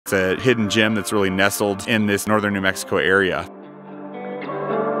It's a hidden gem that's really nestled in this northern New Mexico area.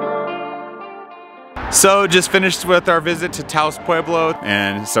 So just finished with our visit to Taos Pueblo,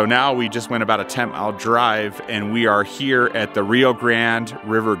 and so now we just went about a 10-mile drive and we are here at the Rio Grande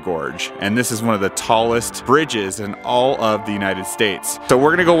River Gorge, and this is one of the tallest bridges in all of the United States. So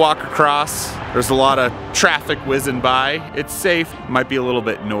we're gonna go walk across. There's a lot of traffic whizzing by. It's safe, might be a little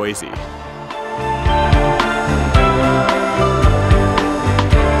bit noisy.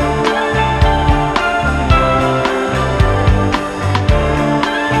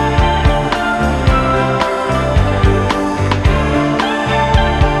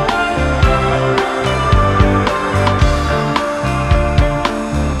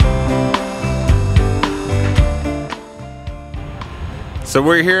 So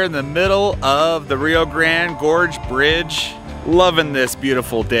we're here in the middle of the Rio Grande Gorge Bridge. Loving this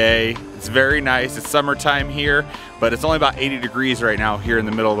beautiful day. It's very nice. It's summertime here, but it's only about 80 degrees right now here in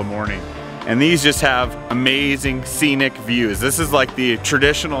the middle of the morning. And these just have amazing scenic views. This is like the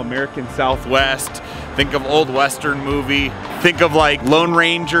traditional American Southwest. Think of old Western movie. Think of like Lone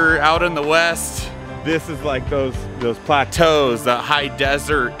Ranger out in the West. This is like those plateaus, the high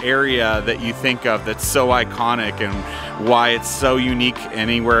desert area that you think of that's so iconic and why it's so unique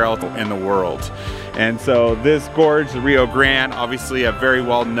anywhere else in the world. And so this gorge, the Rio Grande, obviously a very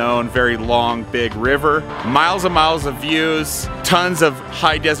well-known, very long, big river. Miles and miles of views, tons of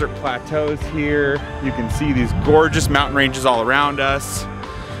high desert plateaus here. You can see these gorgeous mountain ranges all around us.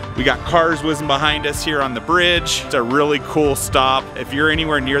 We got cars whizzing behind us here on the bridge. It's a really cool stop. If you're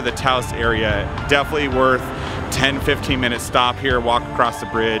anywhere near the Taos area, definitely worth 10-15 minute stop here, walk across the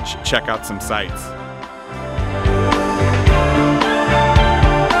bridge, check out some sights.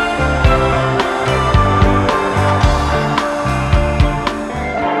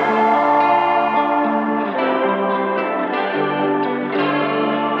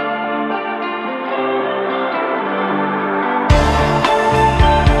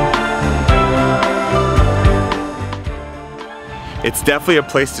 It's definitely a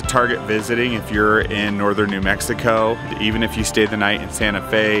place to target visiting if you're in northern New Mexico. Even if you stay the night in Santa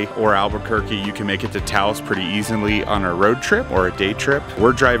Fe or Albuquerque, you can make it to Taos pretty easily on a road trip or a day trip.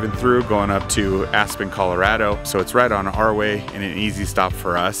 We're driving through going up to Aspen, Colorado, so it's right on our way and an easy stop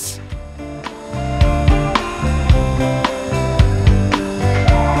for us.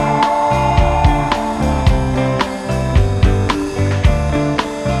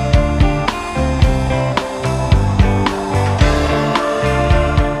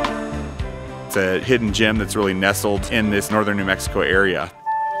 It's a hidden gem that's really nestled in this northern New Mexico area.